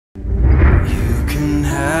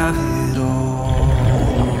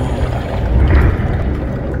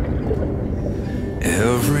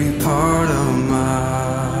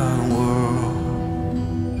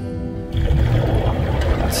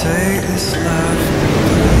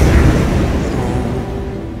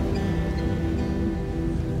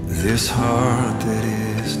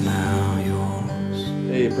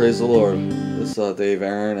Praise the Lord. This is Dave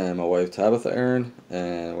Aaron and my wife Tabitha Aaron,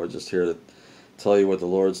 and we're just here to tell you what the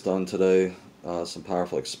Lord's done today. Some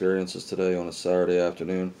powerful experiences today on a Saturday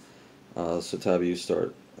afternoon. So Tabby, you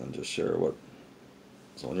start and just share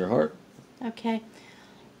what's on your heart. Okay.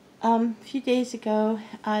 A few days ago,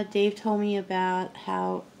 Dave told me about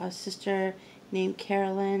how a sister named Sister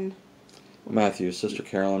Carolyn Matthews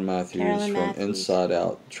Carolyn from Matthews. Inside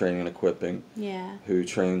Out Training and Equipping, Yeah. who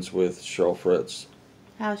trains with Cheryl Fritz.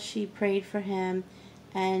 How she prayed for him,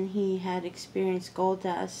 and he had experienced gold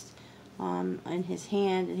dust in his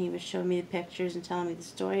hand, and he was showing me the pictures and telling me the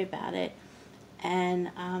story about it.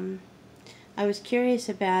 And I was curious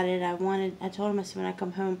about it. I told him, I said, when I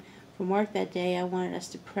come home from work that day, I wanted us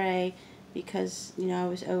to pray because, I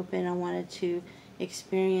was open. I wanted to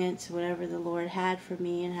experience whatever the Lord had for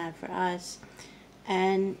me and had for us.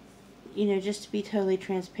 And, just to be totally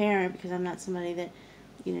transparent, because I'm not somebody that,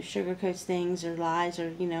 sugarcoats things or lies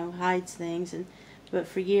or, hides things. But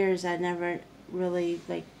for years, I never really,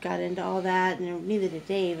 got into all that, and neither did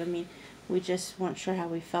Dave. I mean, we just weren't sure how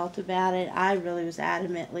we felt about it. I really was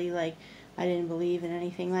adamantly, I didn't believe in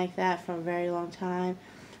anything like that for a very long time.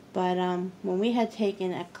 But when we had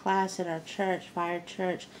taken a class at our church, Fire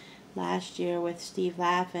Church, last year with Steve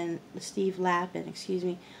Lappin,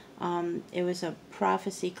 it was a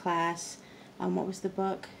prophecy class. What was the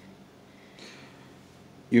book?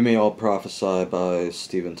 You May All Prophesy by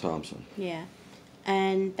Stephen Thompson. Yeah.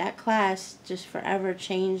 And that class just forever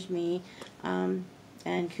changed me. And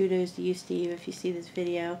kudos to you, Steve, if you see this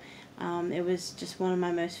video. It was just one of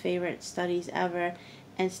my most favorite studies ever.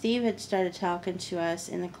 And Steve had started talking to us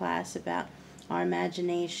in the class about our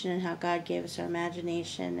imagination and how God gave us our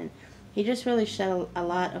imagination. And he just really shed a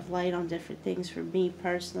lot of light on different things for me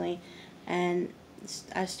personally. And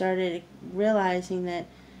I started realizing that,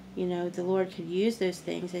 the Lord could use those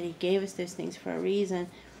things, that he gave us those things for a reason.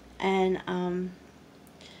 And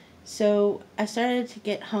so I started to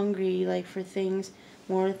get hungry, for things,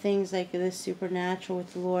 more things like this supernatural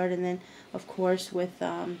with the Lord. And then, of course, with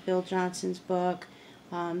Bill Johnson's book,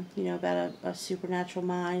 about a supernatural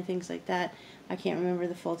mind, things like that. I can't remember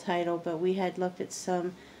the full title, but we had looked at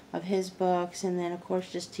some of his books, and then, of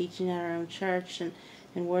course, just teaching at our own church and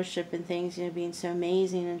worship and things, being so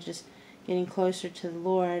amazing and just getting closer to the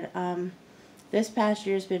Lord. This past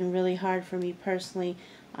year has been really hard for me personally.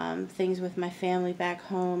 Things with my family back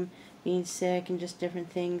home, being sick, and just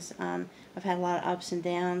different things. I've had a lot of ups and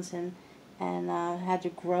downs, and had to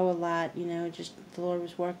grow a lot. Just the Lord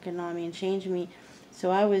was working on me and changing me.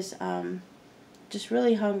 So I was just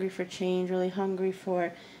really hungry for change, really hungry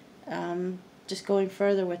for just going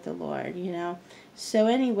further with the Lord. So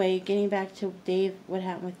anyway, getting back to Dave, what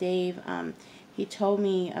happened with Dave, he told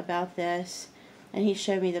me about this, and he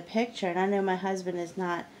showed me the picture. And I know my husband is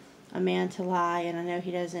not a man to lie, and I know he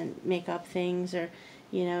doesn't make up things, or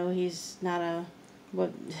he's not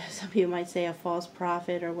what some people might say, a false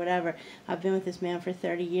prophet or whatever. I've been with this man for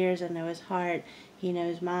 30 years. I know his heart. He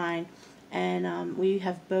knows mine. And we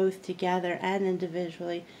have both together and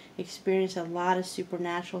individually experienced a lot of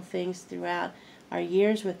supernatural things throughout our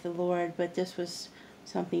years with the Lord, but this was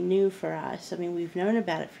something new for us. I mean, we've known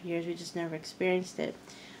about it for years. We just never experienced it.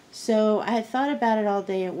 So I had thought about it all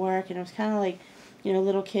day at work, and it was kind of like, a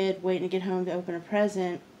little kid waiting to get home to open a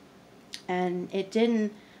present. And it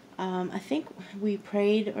didn't, I think we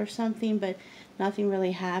prayed or something, but nothing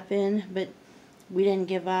really happened. But we didn't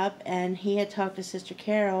give up. And he had talked to Sister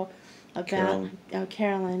Carol about,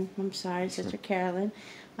 Carolyn, I'm sorry, Sister Carolyn.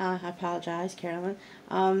 I apologize, Carolyn.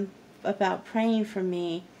 About praying for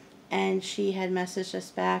me. And she had messaged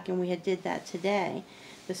us back, and we had did that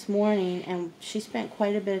this morning. And she spent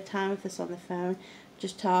quite a bit of time with us on the phone,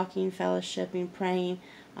 just talking, fellowshipping, praying.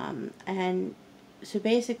 And so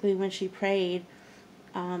basically when she prayed,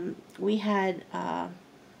 we had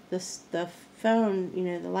the phone,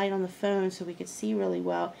 the light on the phone, so we could see really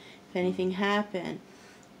well if anything happened.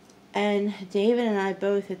 And David and I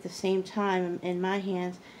both at the same time, in my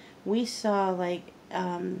hands, we saw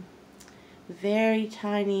very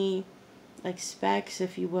tiny specks,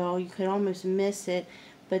 if you will. You could almost miss it,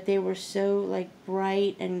 but they were so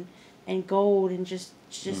bright and gold and just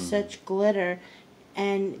such glitter.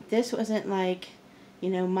 And this wasn't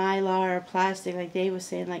mylar or plastic, like Dave was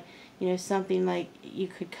saying, something you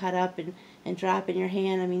could cut up and drop in your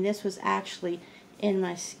hand. I mean, this was actually in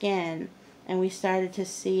my skin, and we started to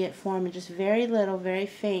see it form in just very little, very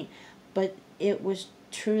faint, but it was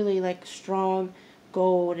truly strong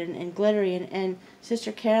gold and glittery. And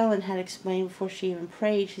Sister Carolyn had explained before she even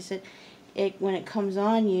prayed, she said, when it comes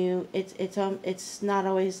on you, it's not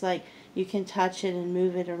always you can touch it and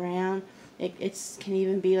move it around. It can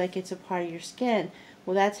even be it's a part of your skin.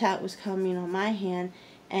 Well, that's how it was coming on my hand,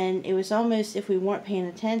 and it was almost, if we weren't paying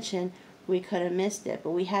attention, we could have missed it.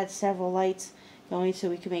 But we had several lights going so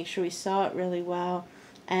we could make sure we saw it really well.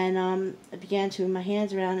 And I began to move my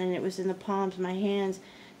hands around, and it was in the palms of my hands,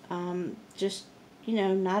 just,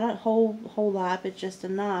 not a whole lot, but just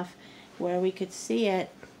enough where we could see it.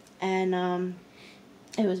 And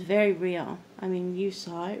it was very real. I mean, you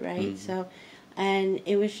saw it, right? So, and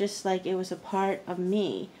it was just like it was a part of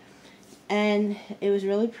me. And it was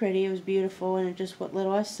really pretty. It was beautiful, and it just what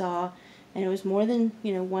little I saw, and it was more than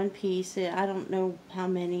one piece. I don't know how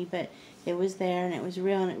many, but it was there, and it was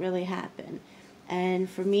real, and it really happened. And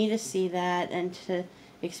for me to see that and to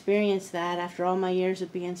experience that after all my years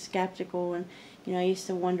of being skeptical, and I used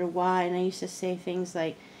to wonder why, and I used to say things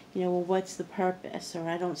like, well, what's the purpose? Or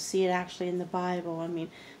I don't see it actually in the Bible. I mean,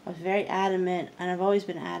 I was very adamant, and I've always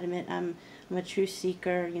been adamant. I'm a true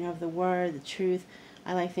seeker, of the Word, the truth.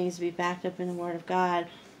 I like things to be backed up in the Word of God.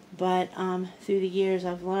 But through the years,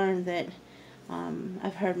 I've learned that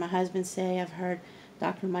I've heard my husband say, I've heard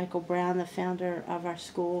Dr. Michael Brown, the founder of our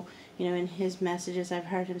school, in his messages, I've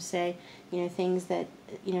heard him say, things that,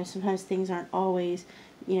 sometimes things aren't always,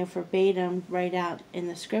 verbatim right out in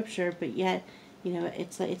the Scripture, but yet,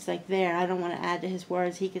 it's like there. I don't want to add to his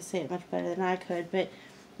words. He could say it much better than I could, but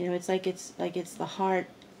it's like it's the heart.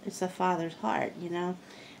 It's the Father's heart,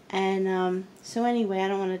 And so anyway, I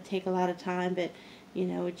don't want to take a lot of time, but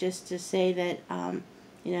just to say that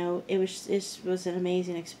it was an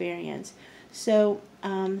amazing experience. So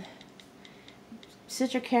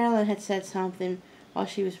Sister Carolyn had said something while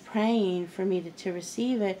she was praying for me to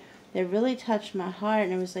receive it that really touched my heart,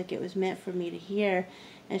 and it was like it was meant for me to hear.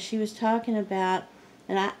 And she was talking about,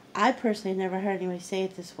 and I personally had never heard anybody say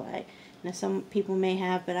it this way. Now, some people may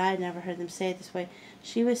have, but I had never heard them say it this way.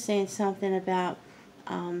 She was saying something about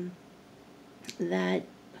that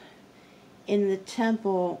in the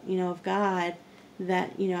temple, of God,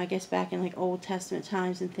 that, I guess back in like Old Testament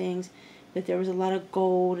times and things, that there was a lot of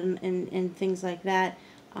gold and things like that,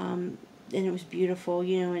 and it was beautiful,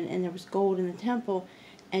 and there was gold in the temple.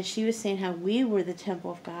 And she was saying how we were the temple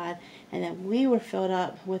of God, and that we were filled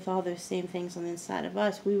up with all those same things on the inside of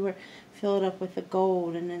us. We were filled up with the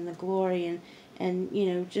gold and the glory,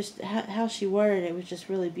 and just how she worded it was just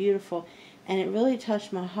really beautiful. And it really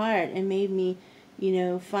touched my heart and made me,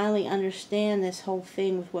 finally understand this whole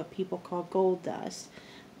thing with what people call gold dust.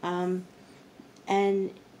 And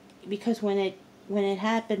because when it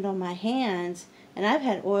happened on my hands, and I've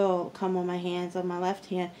had oil come on my hands on my left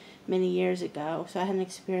hand many years ago, so I had an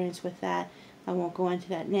experience with that. I won't go into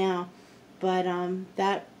that now, but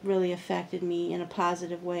that really affected me in a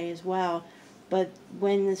positive way as well. But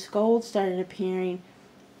when this gold started appearing,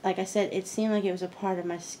 like I said, it seemed like it was a part of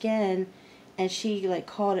my skin, and she like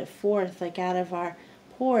called it forth like out of our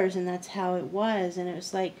pores, and that's how it was. And it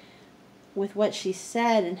was like, with what she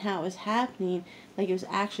said and how it was happening, like it was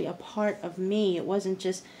actually a part of me. It wasn't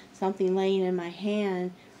just something laying in my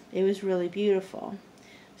hand. It was really beautiful.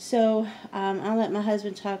 So I'll let my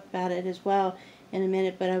husband talk about it as well in a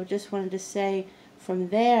minute, but I just wanted to say from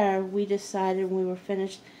there, we decided when we were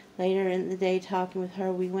finished later in the day talking with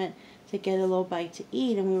her, we went to get a little bite to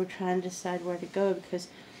eat, and we were trying to decide where to go because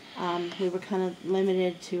we were kind of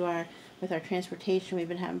limited with our transportation. We've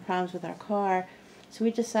been having problems with our car. So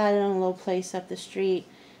we decided on a little place up the street,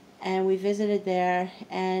 and we visited there.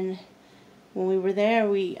 And when we were there,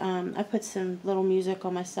 I put some little music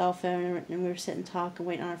on my cell phone, and we were sitting talking,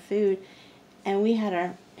 waiting on our food. And we had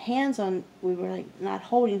our hands on, we were like not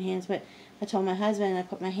holding hands, but I told my husband, and I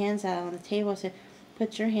put my hands out on the table. I said,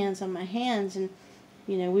 put your hands on my hands. And,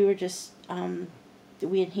 we were just,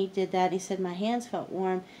 he did that. He said my hands felt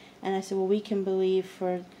warm. And I said, well, we can believe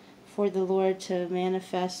for the Lord to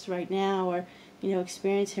manifest right now, or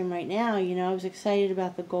experience him right now. I was excited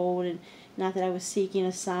about the gold, and not that I was seeking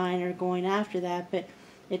a sign or going after that, but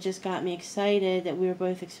it just got me excited that we were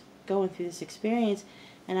both going through this experience.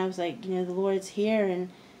 And I was like, the Lord's here,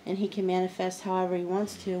 and he can manifest however he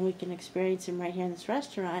wants to, and we can experience him right here in this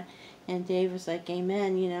restaurant. And Dave was like,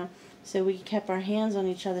 amen, So we kept our hands on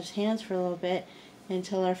each other's hands for a little bit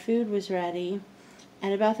until our food was ready.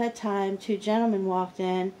 And about that time, two gentlemen walked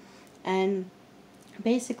in, and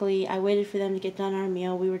basically I waited for them to get done our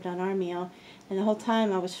meal. We were done our meal, and the whole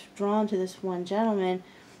time I was drawn to this one gentleman.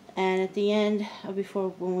 And at the end,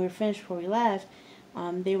 when we were finished, before we left,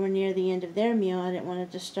 they were near the end of their meal. I didn't want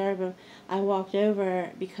to disturb them. I walked over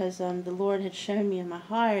because the Lord had shown me in my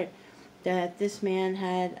heart that this man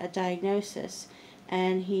had a diagnosis,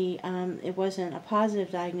 and it wasn't a positive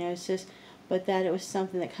diagnosis, but that it was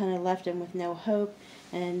something that kind of left him with no hope,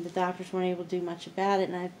 and the doctors weren't able to do much about it,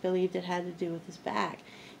 and I believed it had to do with his back.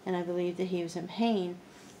 and I believed that he was in pain.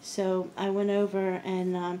 So I went over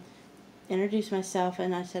and introduced myself,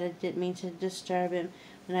 and I said I didn't mean to disturb him,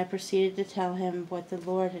 and I proceeded to tell him what the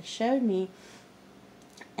Lord had showed me.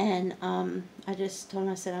 And I just told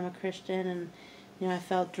him, I said, I'm a Christian, and I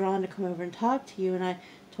felt drawn to come over and talk to you. And I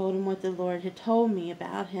told him what the Lord had told me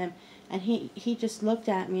about him. And he just looked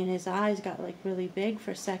at me, and his eyes got like really big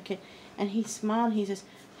for a second. And he smiled. He says,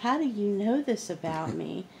 how do you know this about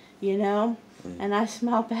me? And I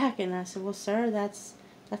smiled back, and I said, well, sir, that's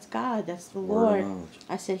God. That's the Lord.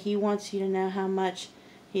 I said, he wants you to know how much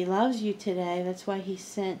he loves you today. That's why he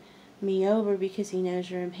sent me over, because he knows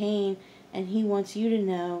you're in pain. And he wants you to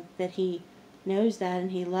know that he knows that,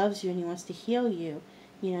 and he loves you, and he wants to heal you.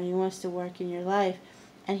 He wants to work in your life.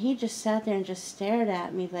 And he just sat there and just stared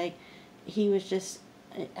at me like he was just,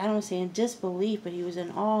 I don't want to say in disbelief, but he was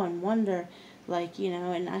in awe and wonder.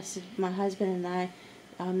 And I said, my husband and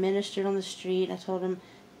I ministered on the street. I told him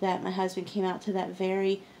that my husband came out to that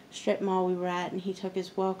very strip mall we were at, and he took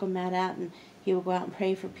his welcome mat out, and he would go out and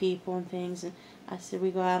pray for people and things. And I said,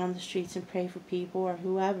 we go out on the streets and pray for people or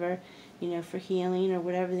whoever, for healing or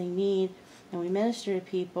whatever they need, and we minister to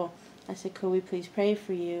people. I said, could we please pray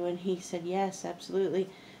for you? And he said, yes, absolutely.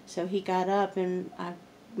 So he got up, and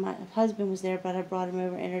my husband was there, but I brought him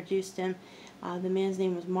over, introduced him. The man's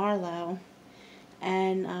name was Marlo,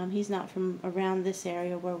 and he's not from around this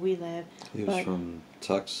area where we live. He was from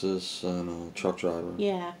Texas, and a truck driver.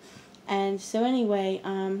 Yeah. And so anyway,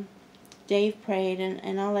 Dave prayed,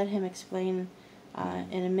 and I'll let him explain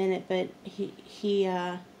in a minute, but he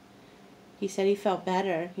said he felt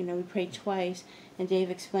better. We prayed twice, and Dave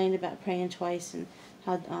explained about praying twice, and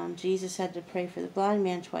how Jesus had to pray for the blind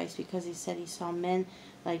man twice, because he said he saw men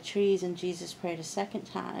like trees, and Jesus prayed a second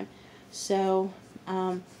time. So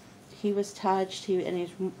he was touched, and he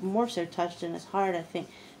was more so touched in his heart, I think,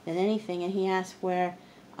 than anything. And he asked where,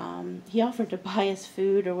 he offered to buy us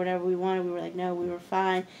food or whatever we wanted. We were like, no, we were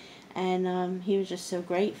fine. And he was just so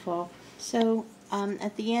grateful. So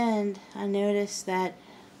at the end, I noticed that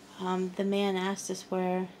the man asked us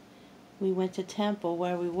where we went to temple,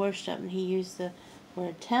 where we worship, and he used the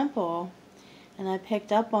word temple, and I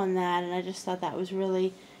picked up on that, and I just thought that was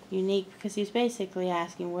really unique, because he's basically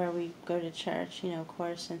asking where we go to church, of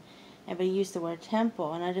course, but he used the word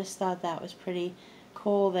temple, and I just thought that was pretty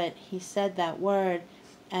cool that he said that word.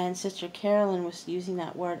 And Sister Carolyn was using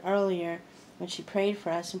that word earlier when she prayed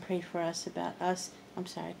for us, and prayed for us about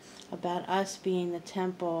us being the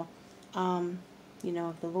temple,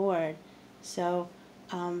 of the Lord. So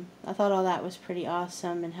I thought all that was pretty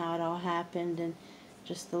awesome, and how it all happened, and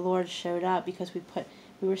just the Lord showed up, because we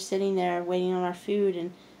were sitting there waiting on our food,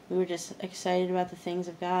 and we were just excited about the things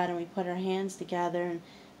of God, and we put our hands together, and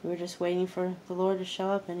we were just waiting for the Lord to show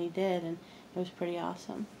up, and he did, and it was pretty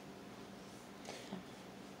awesome.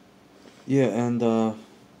 Yeah, and the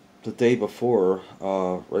day before,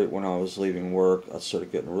 right when I was leaving work, I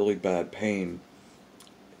started getting really bad pain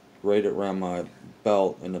right around my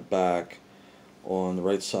belt in the back, on the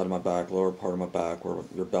right side of my back, lower part of my back, where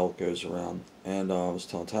your belt goes around. And I was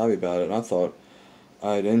telling Tabby about it, and I thought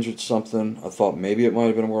I had injured something. I thought maybe it might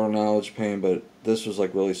have been a word of knowledge pain, but this was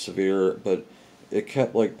like really severe. But it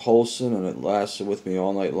kept like pulsing, and it lasted with me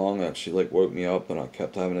all night long. It actually like woke me up, and I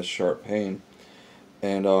kept having this sharp pain.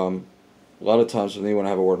 And a lot of times with me, when I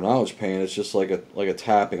have a word of knowledge pain, it's just like a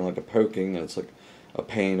tapping, like a poking, and it's like a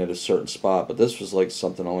pain at a certain spot. But this was like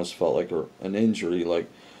something I almost felt like an injury, like.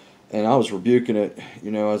 And I was rebuking it,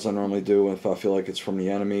 as I normally do. If I feel like it's from the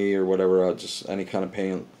enemy or whatever, I just, any kind of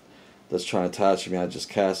pain that's trying to attach me, I just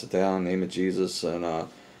cast it down in the name of Jesus. And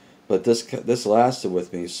but this lasted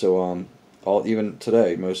with me. So even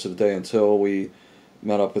today, most of the day, until we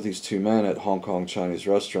met up with these two men at Hong Kong Chinese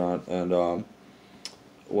restaurant. And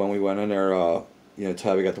when we went in there,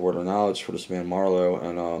 Tabby got the word of knowledge for this man Marlo.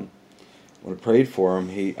 And when I prayed for him,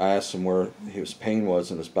 I asked him where his pain was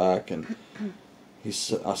in his back, and I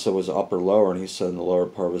said, was it upper or lower? And he said in the lower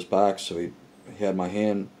part of his back. So he had my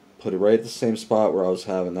hand, put it right at the same spot where I was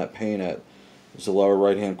having that pain at. It was the lower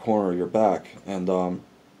right hand corner of your back. And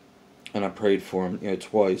I prayed for him,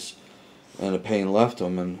 twice, and the pain left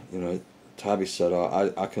him. And Tabby said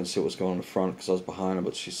I couldn't see what was going on in the front because I was behind him,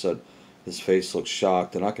 but she said his face looked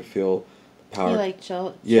shocked, and I could feel the power.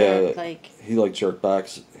 He he jerked back.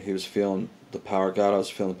 He was feeling the power of God. I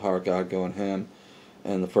was feeling the power of God going him.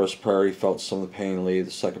 And the first prayer, he felt some of the pain leave.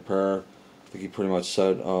 The second prayer, I think he pretty much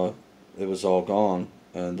said it was all gone.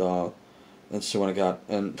 And so when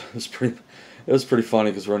it was pretty funny,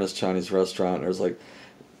 because we're in this Chinese restaurant, and there's like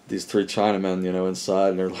these three Chinamen, inside,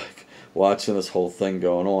 and they're like watching this whole thing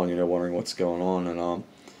going on, wondering what's going on. And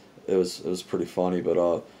it was pretty funny.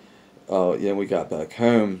 But yeah, we got back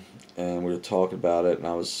home and we were talking about it,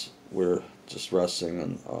 and we were just resting,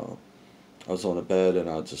 and I was on the bed, and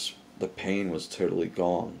the pain was totally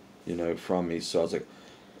gone, from me. So I was like,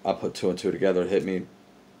 I put two and two together. It hit me.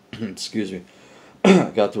 Excuse me.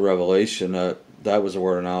 Got the revelation that that was a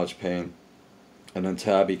word of knowledge pain, and then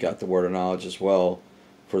Tabby got the word of knowledge as well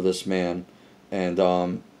for this man, and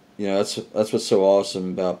that's what's so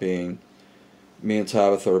awesome about being. Me and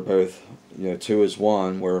Tabitha are both, two is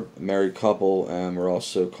one. We're a married couple, and we're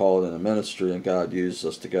also called in a ministry, and God used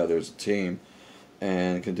us together as a team,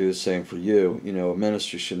 and can do the same for you. A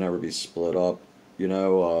ministry should never be split up.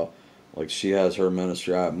 Like she has her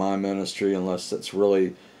ministry, I have my ministry, unless it's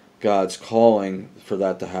really God's calling for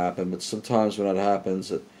that to happen. But sometimes when that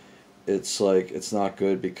happens, it's like it's not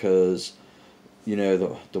good because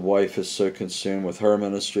the wife is so consumed with her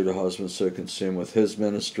ministry, the husband's so consumed with his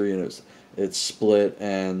ministry, and it's split,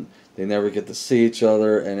 and they never get to see each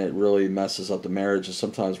other, and it really messes up the marriage and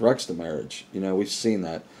sometimes wrecks the marriage. We've seen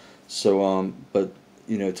that. So but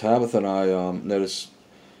Tabitha and I notice,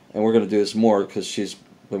 and we're going to do this more because she's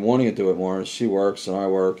been wanting to do it more. She works and I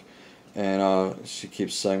work, and she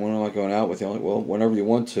keeps saying, when am I going out with you? I'm like, well, whenever you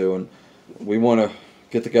want to, and we want to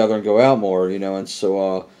get together and go out more, and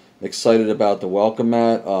so excited about the welcome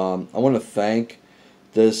mat. I want to thank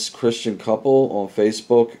this Christian couple on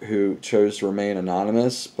Facebook who chose to remain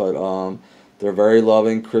anonymous, but they're a very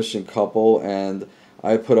loving Christian couple, and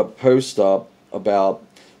I put a post up about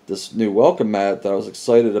this new welcome mat that I was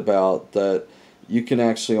excited about, that you can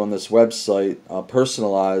actually on this website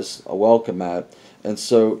personalize a welcome mat. And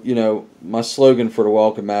so, my slogan for the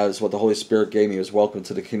welcome mat is what the Holy Spirit gave me, was welcome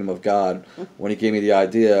to the kingdom of God. When he gave me the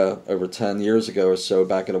idea over 10 years ago or so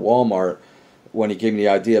back at a Walmart, when he gave me the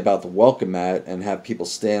idea about the welcome mat and have people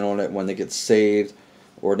stand on it when they get saved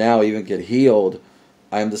or now even get healed,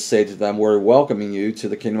 I am to say to them, we're welcoming you to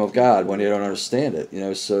the kingdom of God when they don't understand it.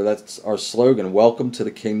 So that's our slogan, welcome to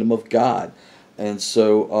the kingdom of God. And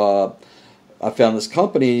so I found this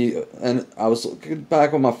company, and I was looking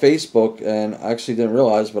back on my Facebook, and I actually didn't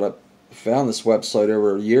realize, but I found this website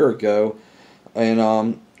over a year ago,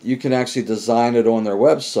 and you can actually design it on their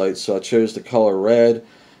website. So I chose the color red,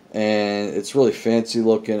 and it's really fancy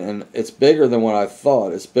looking, and it's bigger than what I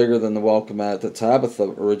thought. It's bigger than the welcome mat that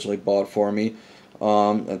Tabitha originally bought for me,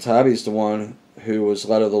 and Tabby's the one who was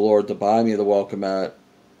led of the Lord to buy me the welcome mat,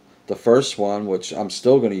 the first one, which I'm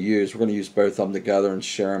still going to use. We're going to use both of them together and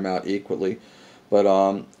share them out equally. But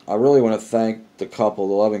I really want to thank the couple,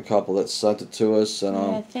 the loving couple that sent it to us.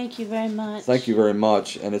 And thank you very much. Thank you very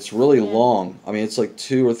much. And it's really long. I mean, it's like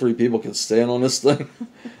 2 or 3 people can stand on this thing,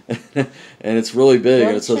 and it's really big.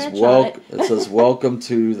 And it says welcome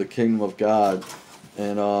to the kingdom of God.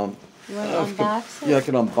 And you want to unbox it? Yeah, I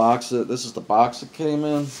can unbox it. This is the box it came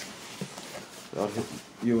in. I'll hit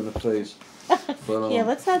you in the face. But, yeah,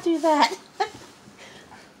 let's not do that.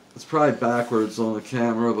 It's probably backwards on the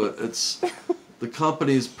camera, but it's the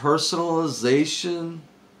company's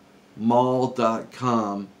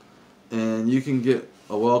personalizationmall.com, and you can get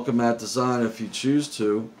a welcome mat design if you choose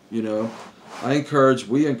to. We encourage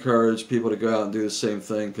people to go out and do the same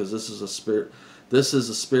thing, because this is a spirit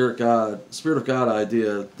of God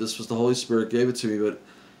idea. This was the Holy Spirit gave it to me, but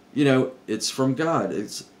it's from God.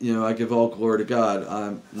 It's, I give all glory to God.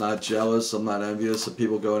 I'm not jealous. I'm not envious of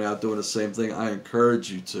people going out doing the same thing. I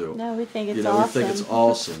encourage you to. No, we think it's awesome. We think it's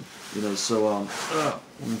awesome. So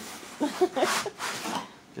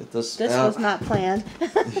get this. This out. was not planned.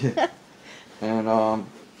 Yeah. And we're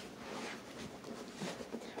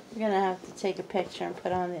gonna have to take a picture and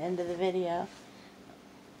put on the end of the video.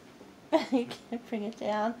 You can't bring it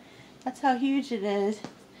down. That's how huge it is.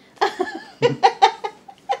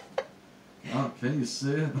 Oh, can you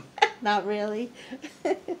see it? Not really.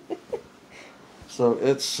 So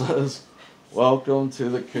it says, welcome to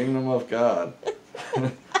the kingdom of God.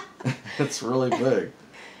 It's really big.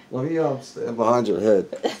 Let me stand behind your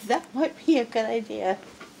head. That might be a good idea.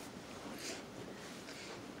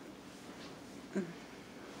 Let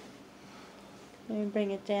me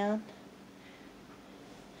bring it down.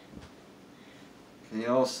 Can you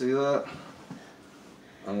all see that?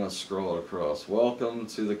 I'm going to scroll it across. Welcome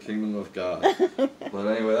to the kingdom of God. But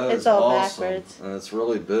anyway, that is all awesome. Backwards. And it's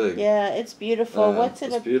really big. Yeah, it's beautiful. What's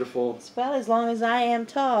it? It's beautiful. It's about as long as I am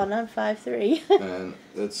tall, and I'm 5'3". And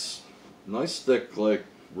it's nice thick, like,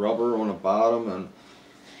 rubber on the bottom, and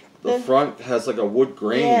the front has like a wood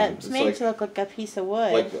grain. Yeah, it's made to look like a piece of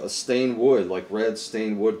wood. Like a stained wood, like red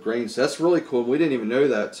stained wood grain. So that's really cool. We didn't even know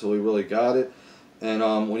that till we really got it.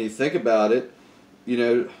 And when you think about it,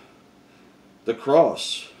 the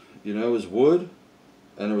cross, is wood,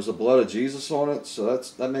 and there was the blood of Jesus on it. So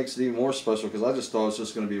that makes it even more special because I just thought it was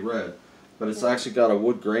just going to be red, but it's actually got a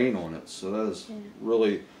wood grain on it. So that is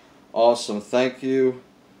really awesome. Thank you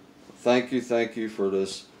for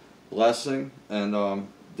this blessing, and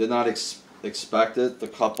did not expect it. The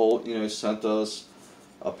couple, sent us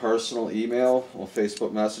a personal email on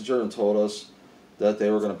Facebook Messenger and told us that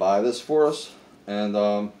they were going to buy this for us,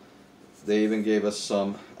 and they even gave us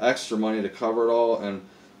some extra money to cover it all. And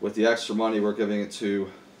with the extra money, we're giving it to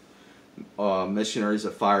missionaries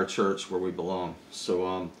at Fire Church where we belong.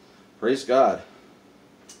 So praise God.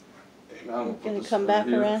 Amen. You're going to come back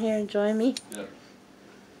around here and join me? Yeah.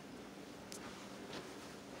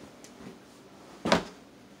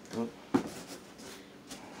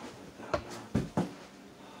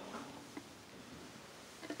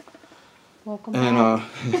 Welcome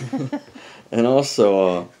back. And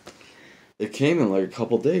also, it came in like a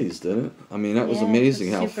couple days, didn't it? I mean, that was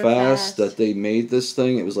amazing how fast that they made this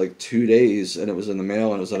thing. It was like 2 days, and it was in the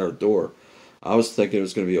mail, and it was at our door. I was thinking it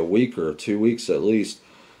was going to be a week or 2 weeks at least,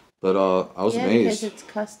 but I was amazed. Because it's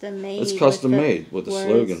custom made. It's custom made with the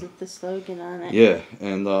slogan. With the slogan on it. Yeah,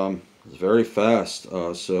 and it's very fast.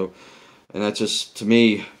 And that just, to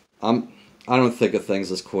me, I don't think of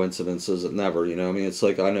things as coincidences. It never, I mean, it's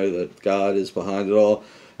like I know that God is behind it all,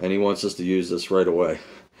 and He wants us to use this right away.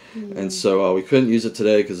 Mm-hmm. And so we couldn't use it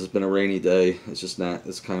today because it's been a rainy day. It's just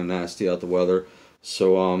it's kind of nasty out the weather.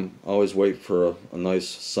 So I always wait for a nice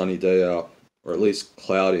sunny day out, or at least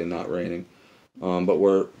cloudy and not raining. But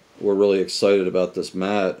we're really excited about this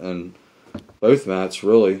mat, and both mats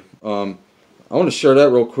really. I want to share that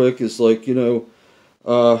real quick. Is like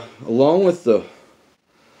along with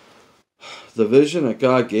the vision that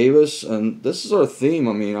God gave us, and this is our theme.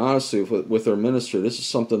 I mean, honestly, with our ministry, this is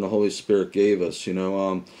something the Holy Spirit gave us.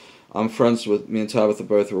 I'm friends with, me and Tabitha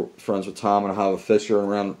both are friends with Tom and Hava Fisher.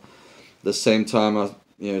 Around the same time, I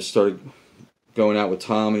started going out with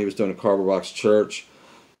Tom, and he was doing a cardboard box church.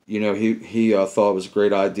 He thought it was a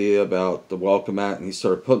great idea about the welcome mat, and he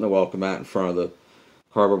started putting the welcome mat in front of the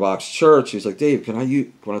cardboard box church. He's like, Dave, when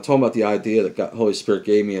I told him about the idea that Holy Spirit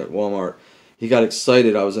gave me at Walmart, he got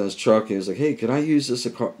excited. I was in his truck, and he was like, hey, can I use this?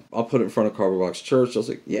 I'll put it in front of Cardboard Box Church. I was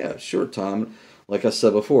like, yeah, sure, Tom. Like I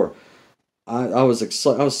said before, I was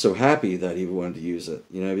excited. I was so happy that he wanted to use it,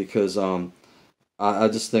 because I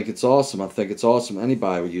just think it's awesome. I think it's awesome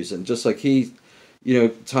anybody would use it. And just like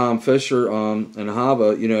Tom Fisher and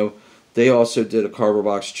Hava, they also did a Cardboard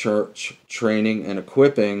Box Church training and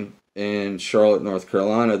equipping in Charlotte, North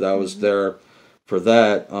Carolina. That was there for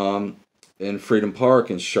that in Freedom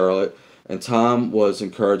Park in Charlotte. And Tom was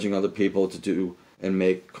encouraging other people to do and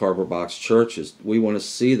make cardboard box churches. We want to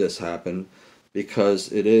see this happen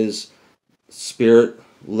because it is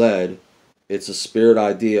Spirit-led. It's a Spirit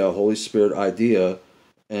idea, a Holy Spirit idea,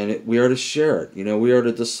 and we are to share it. We are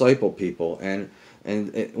to disciple people. And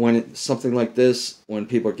when something like this, when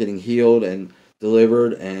people are getting healed and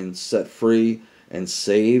delivered and set free and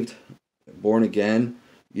saved, born again,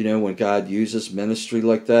 when God uses ministry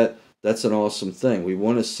like that, that's an awesome thing. We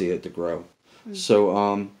want to see it to grow.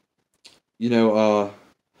 Mm-hmm.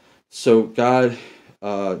 So, God,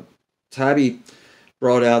 Tabby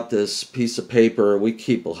brought out this piece of paper. We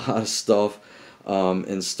keep a lot of stuff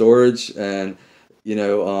in storage, and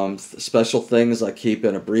special things I keep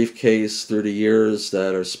in a briefcase through the years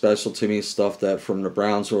that are special to me. Stuff that from the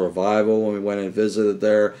Brownsville Revival when we went and visited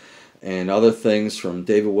there, and other things from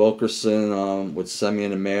David Wilkerson would send me in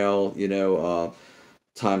the mail.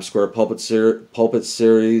 Times Square pulpit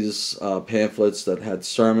series pamphlets that had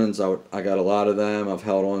sermons. I got a lot of them. I've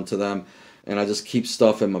held on to them, and I just keep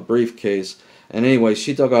stuff in my briefcase. And anyway,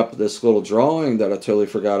 she dug up this little drawing that I totally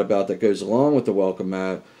forgot about that goes along with the welcome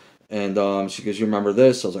mat, and she goes, "You remember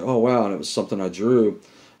this?" I was like, "Oh wow!" And it was something I drew.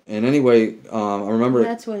 And anyway, I remember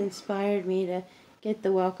that's what inspired me to get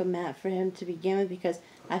the welcome mat for him to begin with, because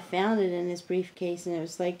I found it in his briefcase, and it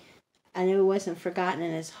was like, I knew it wasn't forgotten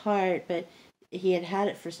in his heart, but he had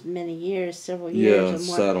it for many years, several years or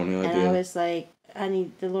more. Sat on the idea. And I was like,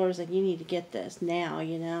 the Lord was like, you need to get this now,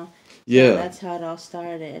 Yeah. So that's how it all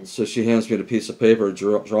started. So she hands me the piece of paper, a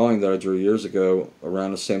drawing that I drew years ago,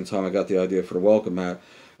 around the same time I got the idea for the welcome mat.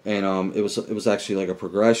 And it was actually like a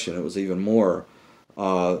progression. It was even more.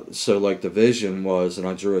 So like the vision was, and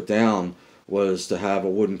I drew it down, was to have a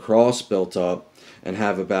wooden cross built up and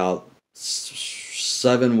have about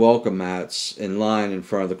 7 welcome mats in line in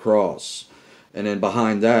front of the cross. And then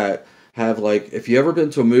behind that, have like, if you ever been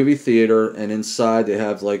to a movie theater and inside they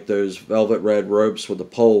have like those velvet red ropes with the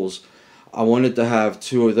poles, I wanted to have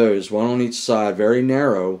 2 of those, one on each side, very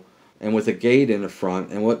narrow, and with a gate in the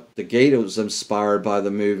front. And what the gate was inspired by the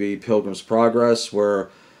movie Pilgrim's Progress, where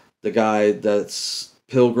the guy that's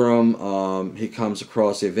pilgrim. He comes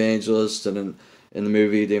across the evangelist, and in the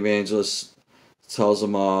movie, the evangelist tells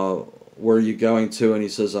him, "Where are you going to?" And he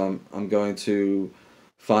says, "I'm going to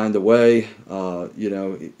find a way."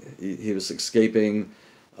 He was escaping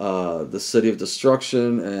the city of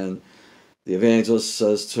destruction, and the evangelist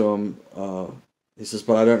says to him, he says,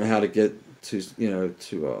 "But I don't know how to get to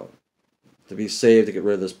to be saved, to get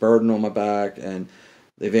rid of this burden on my back." And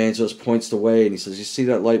the evangelist points the way, and he says, "You see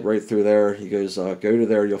that light right through there?" He goes, "Go to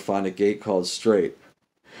there. You'll find a gate called Straight."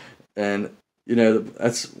 And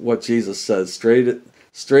that's what Jesus says.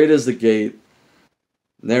 Straight is the gate.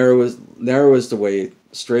 Narrow is the way.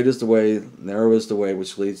 Straight is the way. Narrow is the way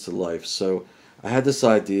which leads to life. So I had this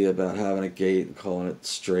idea about having a gate and calling it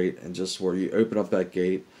Straight, and just where you open up that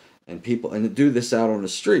gate, and people, and do this out on the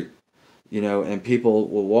street, and people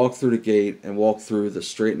will walk through the gate and walk through the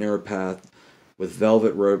straight narrow path with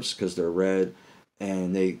velvet ropes because they're red,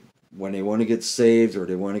 and when they want to get saved, or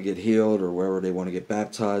they want to get healed, or wherever they want to get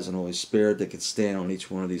baptized in the Holy Spirit, they can stand on each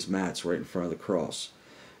one of these mats right in front of the cross.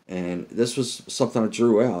 And this was something I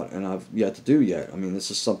drew out, and I've yet to do yet. I mean, this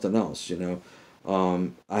is something else.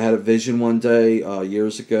 I had a vision one day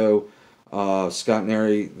years ago. Evangelist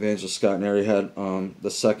Scott Neri had the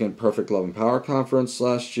second Perfect Love and Power conference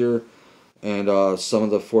last year, and some of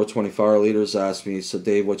the 420 fire leaders asked me, he said,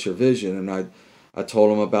 "Dave, what's your vision?" And I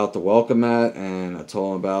told them about the welcome mat, and I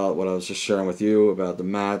told them about what I was just sharing with you about the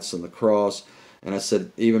mats and the cross. And I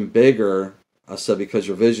said, even bigger, I said, because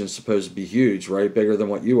your vision's supposed to be huge, right? Bigger than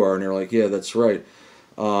what you are. And they're like, "Yeah, that's right."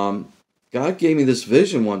 God gave me this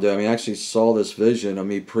vision one day. I mean, I actually saw this vision of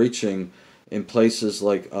me preaching in places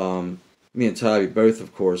like, me and Tabby both,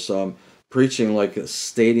 of course, preaching like a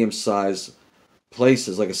stadium-sized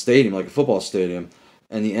places, like a stadium, like a football stadium.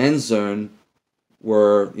 And the end zone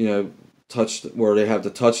where, where they have the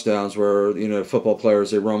touchdowns, where football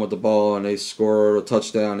players, they run with the ball and they score a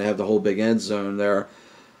touchdown, they have the whole big end zone there.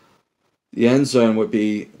 The end zone would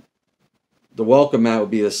be, the welcome mat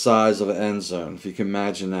would be the size of an end zone, if you can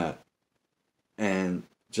imagine that. And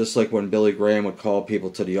just like when Billy Graham would call people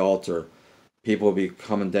to the altar, people would be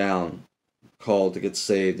coming down called to get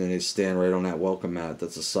saved, and they stand right on that welcome mat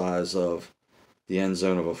that's the size of the end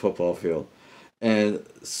zone of a football field. And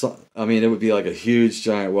so, I mean, it would be like a huge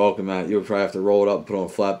giant welcome mat. You would probably have to roll it up and put it on a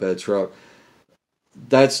flatbed truck.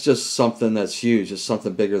 That's just something that's huge. It's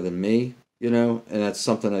something bigger than me, and that's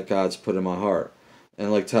something that God's put in my heart.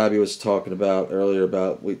 And like Tabby was talking about earlier,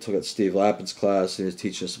 we took at Steve Lappin's class, and he was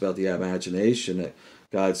teaching us about the imagination, that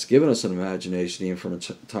God's given us an imagination even from a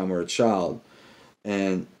time we're a child.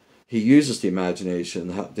 And he uses the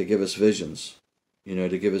imagination to give us visions,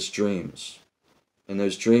 to give us dreams. And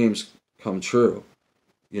those dreams come true.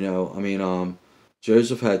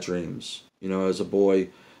 Joseph had dreams, as a boy,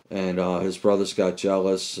 and his brothers got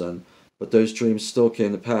jealous, but those dreams still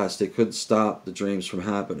came to pass. They couldn't stop the dreams from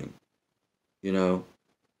happening,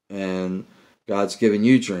 and God's given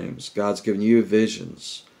you dreams. God's given you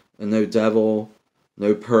visions, and no devil,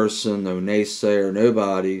 no person, no naysayer,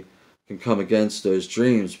 nobody can come against those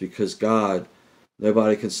dreams, because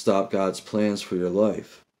nobody can stop God's plans for your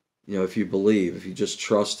life. If you believe, if you just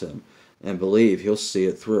trust him and believe, he'll see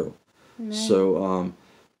it through. Amen. So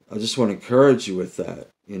I just want to encourage you with that.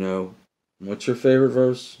 What's your favorite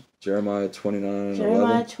verse? Jeremiah 29:11.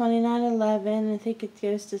 Jeremiah 29:11. I think it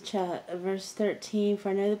goes to verse 13. "For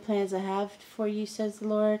I know the plans I have for you, says the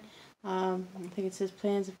Lord." I think it says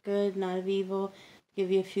plans of good, not of evil, to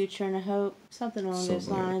give you a future and a hope. Something along those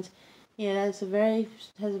lines. Yeah, has a very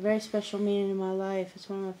special meaning in my life. It's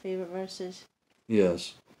one of my favorite verses.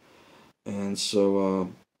 Yes. And so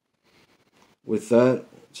with that,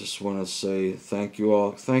 just want to say thank you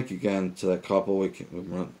all. Thank you again to that couple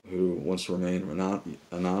who wants to remain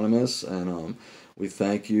anonymous. And we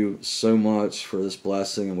thank you so much for this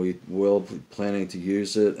blessing, and we will be planning to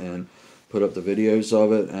use it and put up the videos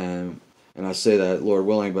of it. And I say that, Lord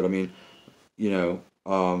willing, but I mean,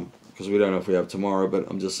 because we don't know if we have tomorrow, but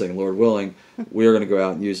I'm just saying, Lord willing, we are going to go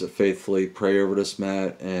out and use it faithfully, pray over this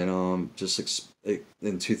mat, and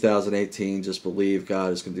in 2018, just believe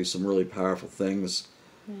God is going to do some really powerful things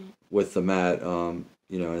with the mat.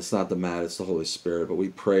 It's not the mat, it's the Holy Spirit, but we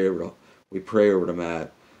pray over the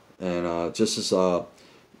mat. And just as the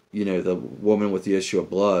woman with the issue of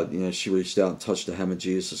blood, she reached out and touched the hem of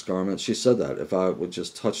Jesus' garment. She said that if I would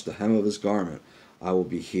just touch the hem of his garment, I will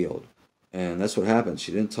be healed. And that's what happened.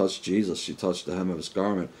 She didn't touch Jesus, she touched the hem of his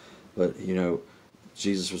garment. But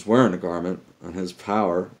Jesus was wearing a garment, and his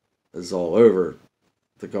power is all over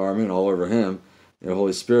the garment, all over him. The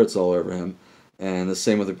Holy Spirit's all over him. And the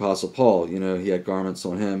same with the Apostle Paul. He had garments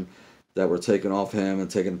on him that were taken off him and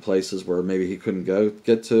taken places where maybe he couldn't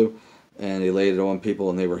get to. and he laid it on people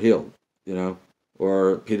and they were healed, you know,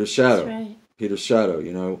 or That's right. Peter's shadow,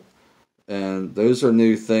 you know, and those are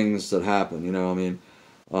new things that happen, you know. I mean,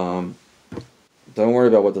 um, don't worry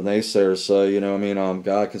about what the naysayers say, you know. I mean,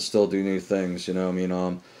 God can still do new things, you know. I mean,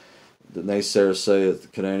 the naysayers say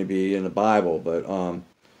it can only be in the Bible, but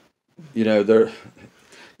you know, there,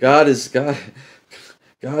 God is God.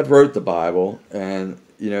 God wrote the Bible, and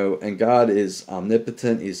you know, and God is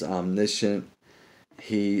omnipotent. He's omniscient.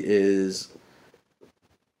 He is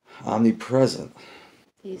omnipresent.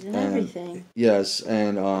 He's in And everything. yes,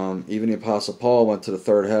 and even the Apostle Paul went to the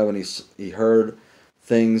third heaven. He heard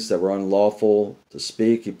things that were unlawful to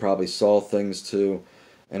speak. He probably saw things too,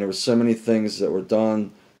 and there were so many things that were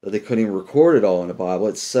done that they couldn't even record it all in the Bible.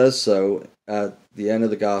 It says so at the end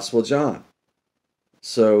of the Gospel of John.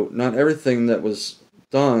 So not everything that was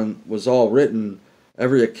done was all written.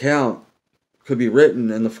 Every account could be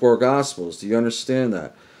written in the four Gospels. Do you understand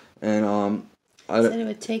that? And He I said it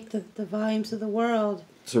would take the volumes of the world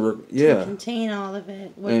to yeah, contain all of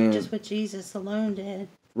it. and Just what Jesus alone did.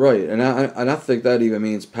 right, and I think that even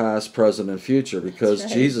means past, present, and future That's because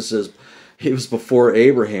right. Jesus is he was before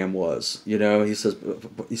Abraham was. You know, he said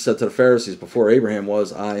to the Pharisees, "Before Abraham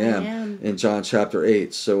was, I I am." am. In John chapter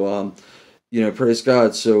 8. So you know, praise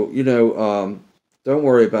God. So you know, don't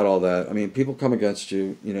worry about all that. I mean, people come against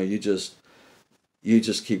you. You know, you just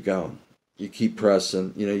keep going. You keep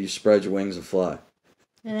pressing. You know, you spread your wings and fly.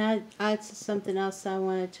 And I something else I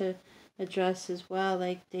wanted to address as well,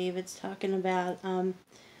 like David's talking about.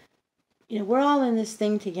 You know, we're all in this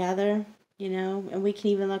thing together, you know, and we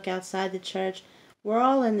can even look outside the church. We're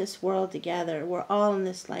all in this world together. We're all in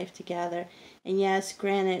this life together. And yes,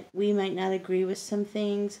 granted, we might not agree with some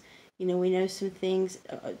things. You know, we know some things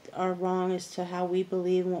are wrong as to how we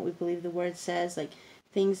believe and what we believe the word says, like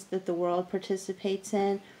things that the world participates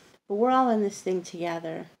in. But we're all in this thing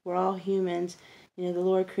together. We're all humans. You know, the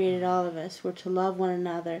Lord created all of us. We're to love one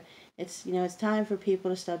another. It's, you know, it's time for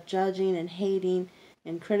people to stop judging and hating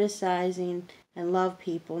and criticizing and love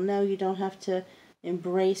people. No, you don't have to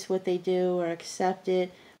embrace what they do or accept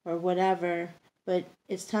it or whatever, but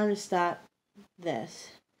it's time to stop this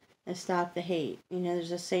and stop the hate. You know,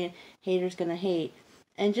 there's a saying, haters gonna hate.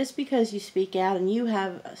 And just because you speak out and you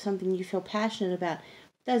have something you feel passionate about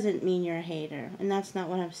doesn't mean you're a hater. And that's not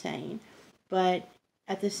what I'm saying. But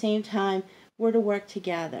at the same time, we're to work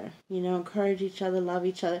together, you know, encourage each other, love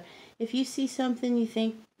each other. If you see something you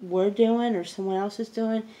think we're doing or someone else is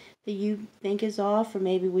doing that you think is off or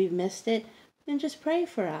maybe we've missed it, then just pray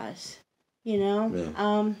for us, you know.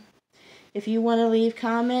 Yeah. If you want to leave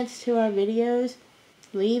comments to our videos,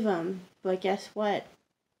 leave them. But guess what?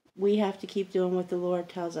 We have to keep doing what the Lord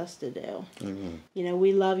tells us to do. Mm-hmm. You know,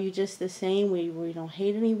 we love you just the same. We don't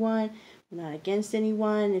hate anyone. We're not against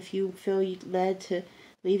anyone. If you feel led to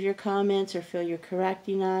leave your comments or feel you're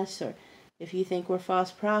correcting us, or if you think we're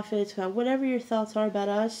false prophets, whatever your thoughts are about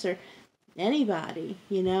us or anybody,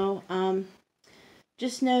 you know,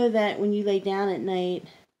 just know that when you lay down at night,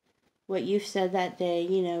 what you've said that day,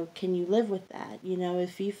 you know, can you live with that? You know,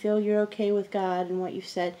 if you feel you're okay with God and what you've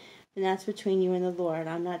said, then that's between you and the Lord.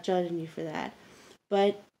 I'm not judging you for that.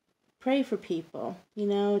 But pray for people. You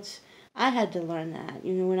know, I had to learn that.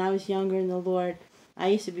 You know, when I was younger in the Lord, I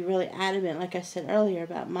used to be really adamant, like I said earlier,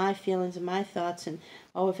 about my feelings and my thoughts and,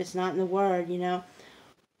 oh, if it's not in the Word, you know.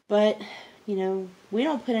 But, you know, we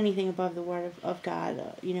don't put anything above the Word of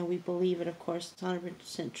God. You know, we believe it, of course, it's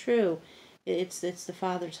 100% true. It's the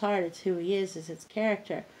Father's heart. It's who He is. It's His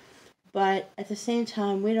character. But at the same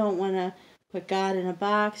time, we don't want to put God in a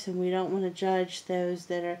box, and we don't want to judge those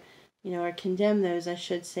that are, you know, or condemn those, I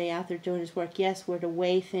should say, out there doing His work. Yes, we're to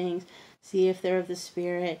weigh things, see if they're of the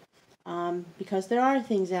Spirit, because there are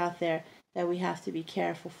things out there that we have to be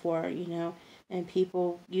careful for, you know, and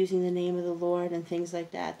people using the name of the Lord and things like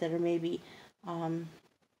that that are maybe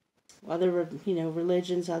other, you know,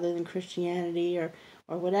 religions other than Christianity or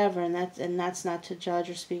whatever, and that's not to judge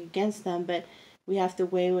or speak against them, but we have to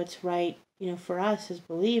weigh what's right, you know, for us as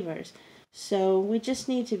believers. So we just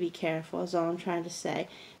need to be careful, is all I'm trying to say.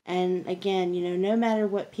 And again, you know, no matter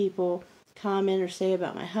what people comment or say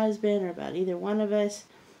about my husband or about either one of us,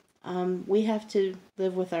 we have to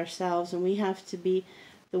live with ourselves, and we have to be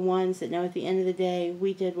the ones that know at the end of the day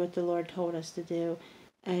we did what the Lord told us to do,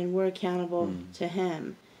 and we're accountable to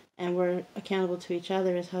Him, and we're accountable to each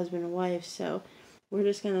other as husband and wife. So we're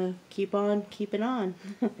just going to keep on keeping on.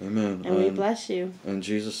 Amen. And we bless you. And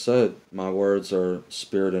Jesus said, "My words are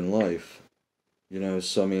spirit and life." You know,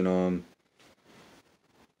 so I mean,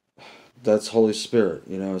 that's Holy Spirit.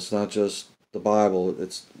 You know, it's not just the Bible.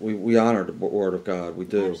 It's we honor the Word of God. We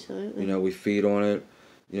do. Absolutely. You know, we feed on it.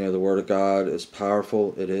 You know, the Word of God is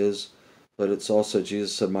powerful. It is. but it's also,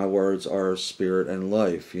 Jesus said, my words are spirit and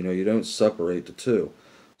life. You know, you don't separate the two.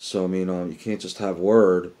 So, I mean, you can't just have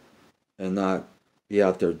word and not be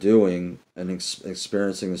out there doing and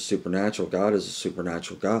experiencing the supernatural. God is a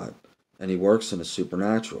supernatural God, and He works in the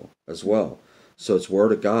supernatural as well. So it's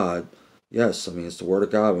Word of God. Yes, I mean, it's the Word of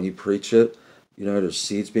God. When you preach it, you know, there's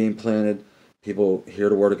seeds being planted. People hear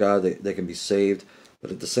the Word of God, they can be saved. But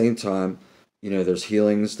at the same time, you know, there's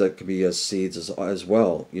healings that can be as seeds as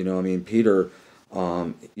well. You know, I mean, Peter,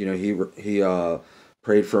 you know, he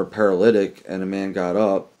prayed for a paralytic, and a man got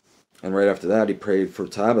up, and right after that, he prayed for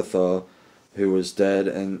Tabitha, who was dead,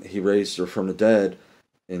 and he raised her from the dead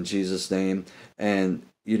in Jesus' name. And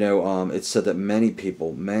you know, it said that many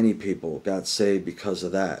people got saved because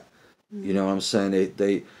of that. You know what I'm saying?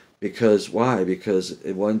 They because why? Because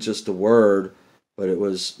it wasn't just a word, but it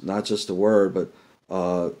was not just a word, but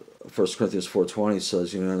 1 Corinthians 4:20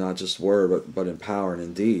 says, you know, not just word, but in power and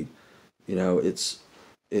in deed. You know, it's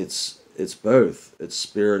both. It's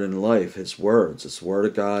spirit and life. It's words. It's Word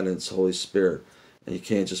of God and it's Holy Spirit. And you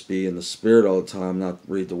can't just be in the Spirit all the time, not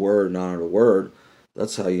read the Word and honor the Word.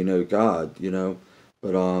 That's how you know God, you know.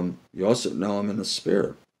 But you also know Him in the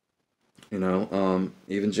Spirit. You know,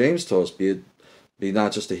 even James told us, be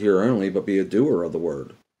not just a hearer only, but be a doer of the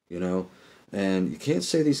Word. You know, and you can't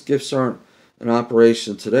say these gifts aren't in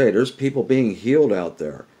operation today. There's people being healed out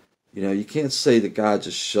there. You know, you can't say that God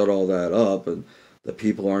just shut all that up and that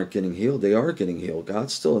people aren't getting healed. They are getting healed.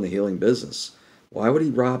 God's still in the healing business. Why would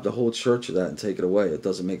He rob the whole church of that and take it away? It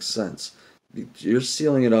doesn't make sense. You're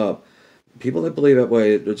sealing it up. People that believe that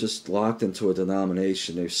way, they're just locked into a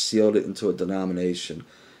denomination. They've sealed it into a denomination.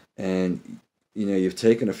 And, you know, you've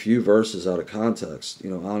taken a few verses out of context,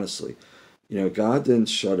 you know, honestly. You know, God didn't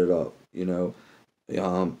shut it up, you know.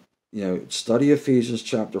 Study Ephesians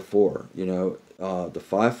chapter 4, you know, the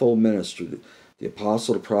fivefold ministry, the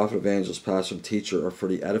apostle, the prophet, evangelist, pastor, and teacher are for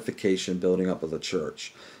the edification, building up of the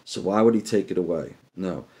church. So why would He take it away?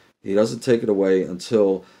 No, He doesn't take it away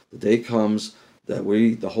until the day comes that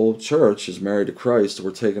the whole church, is married to Christ. We're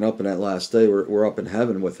taken up in that last day. We're up in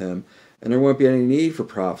heaven with Him. And there won't be any need for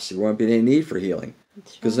prophecy. There won't be any need for healing.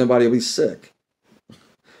 Because nobody will be sick.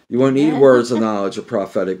 You won't need words of knowledge or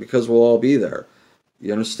prophetic because we'll all be there.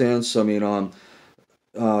 You understand? So, I mean,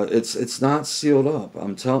 it's not sealed up.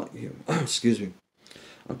 I'm telling you. Excuse me.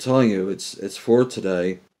 I'm telling you, it's for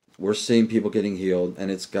today. We're seeing people getting healed,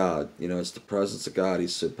 and it's God. You know, it's the presence of God.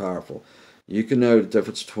 He's so powerful. You can know the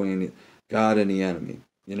difference between God and the enemy.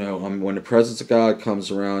 You know, when the presence of God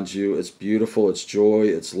comes around you, it's beautiful, it's joy,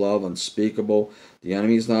 it's love unspeakable. The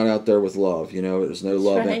enemy's not out there with love. You know, there's no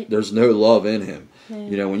love. Right. There's no love in him. Yeah.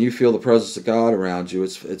 You know, when you feel the presence of God around you,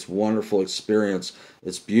 it's wonderful experience.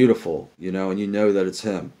 It's beautiful. You know, and you know that it's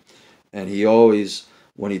Him. And He always,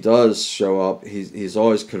 when He does show up, he's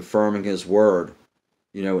always confirming His word.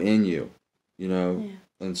 You know, in you. You know,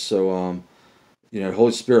 and so you know, the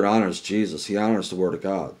Holy Spirit honors Jesus. He honors the Word of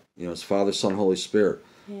God. You know, it's Father, Son, Holy Spirit.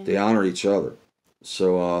 Yeah. They honor each other.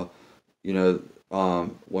 So, you know,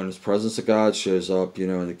 when His presence of God shows up, you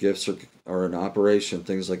know, and the gifts are in operation,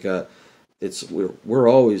 things like that, we're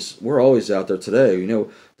always out there today. You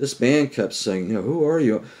know, this band kept saying, you know, who are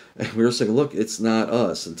you? And we were saying, look, it's not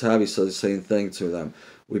us. And Tabby said the same thing to them.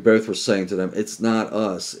 We both were saying to them, it's not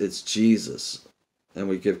us, it's Jesus. And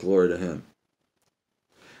we give glory to Him.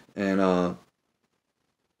 And,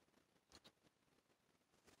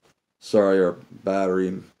 sorry, our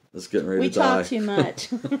battery is getting ready to die. We talk too much.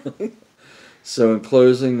 So in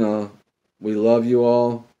closing, we love you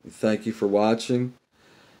all. We thank you for watching.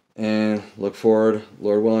 And look forward,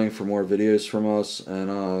 Lord willing, for more videos from us.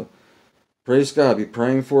 And praise God. Be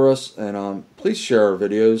praying for us. And please share our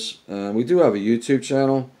videos. And we do have a YouTube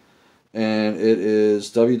channel. And it is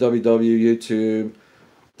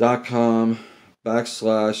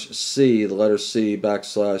www.youtube.com/C, the letter C,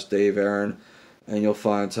 /Dave Aaron. And you'll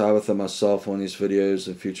find Tabitha and myself on these videos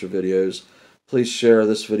and future videos. Please share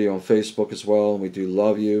this video on Facebook as well. We do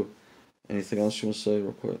love you. Anything else you want to say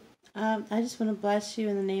real quick? I just want to bless you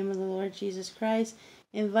in the name of the Lord Jesus Christ.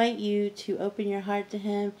 Invite you to open your heart to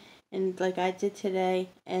Him, and like I did today,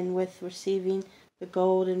 and with receiving the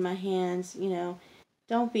gold in my hands, you know,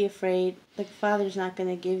 don't be afraid. The Father's not going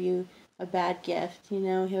to give you a bad gift. You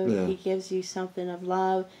know, He gives you something of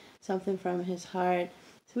love, something from His heart.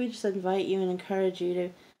 So we just invite you and encourage you to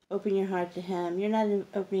open your heart to Him. You're not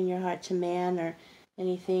opening your heart to man or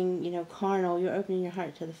anything, you know, carnal. You're opening your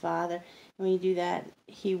heart to the Father. And when you do that,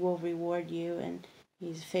 He will reward you, and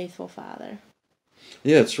He's a faithful Father.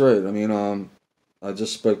 Yeah, that's right. I mean, I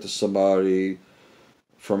just spoke to somebody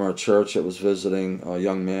from our church that was visiting, a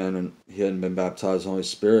young man, and he hadn't been baptized in the Holy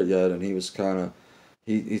Spirit yet, and he was kind of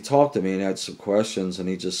he talked to me and had some questions, and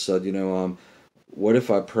he just said, what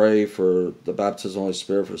if I pray for the baptism of the Holy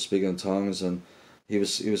Spirit for speaking in tongues? And he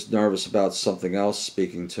was nervous about something else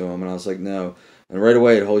speaking to him, and I was like, no. And right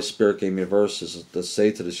away, the Holy Spirit gave me verses to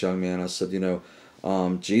say to this young man. I said,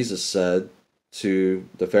 Jesus said to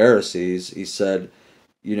the Pharisees, he said,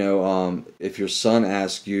 if your son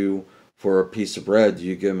asks you for a piece of bread, do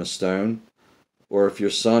you give him a stone? Or if your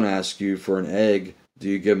son asks you for an egg, do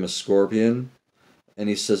you give him a scorpion? And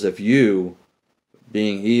he says, if you,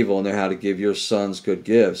 being evil, know how to give your sons good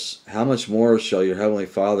gifts, how much more shall your heavenly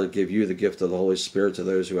Father give you the gift of the Holy Spirit to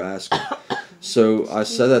those who ask him? So I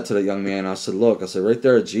said that to the young man. I said, look, right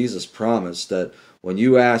there, Jesus promised that when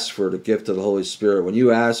you ask for the gift of the Holy Spirit, when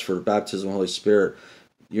you ask for the baptism of the Holy Spirit,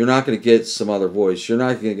 you're not going to get some other voice. You're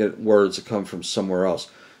not going to get words that come from somewhere else.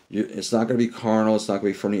 It's not going to be carnal. It's not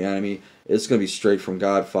going to be from the enemy. It's going to be straight from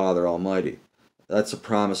God, Father Almighty. That's a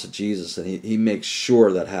promise of Jesus, and he makes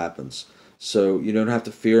sure that happens. So you don't have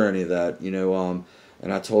to fear any of that,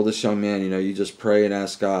 And I told this young man, you just pray and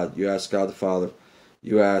ask God. You ask God the Father.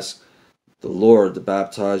 You ask the Lord to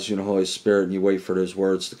baptize you in the Holy Spirit, and you wait for those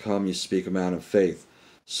words to come. You speak them out in faith.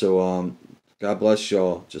 So God bless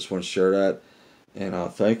y'all. Just want to share that, and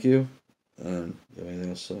thank you. And you have anything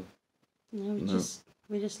else to say? No,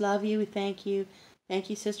 we just love you. We thank you. Thank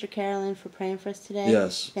you, Sister Carolyn, for praying for us today.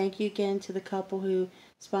 Yes. Thank you again to the couple who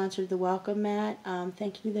sponsored the welcome mat.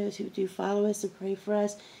 Thank you to those who do follow us and pray for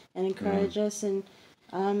us and encourage us. And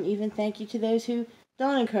even thank you to those who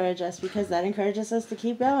don't encourage us, because that encourages us to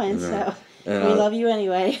keep going. So and, we love you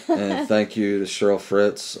anyway. And thank you to Cheryl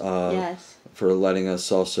Fritz yes. for letting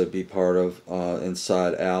us also be part of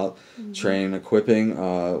Inside Out training and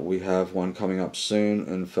equipping. We have one coming up soon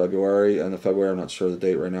in February. And I'm not sure the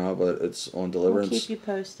date right now, but it's on Deliverance. We'll keep you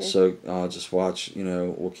posted. So just watch,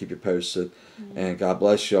 we'll keep you posted. And God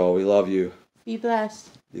bless y'all. We love you. Be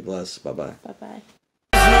blessed. Be blessed. Bye-bye. Bye-bye.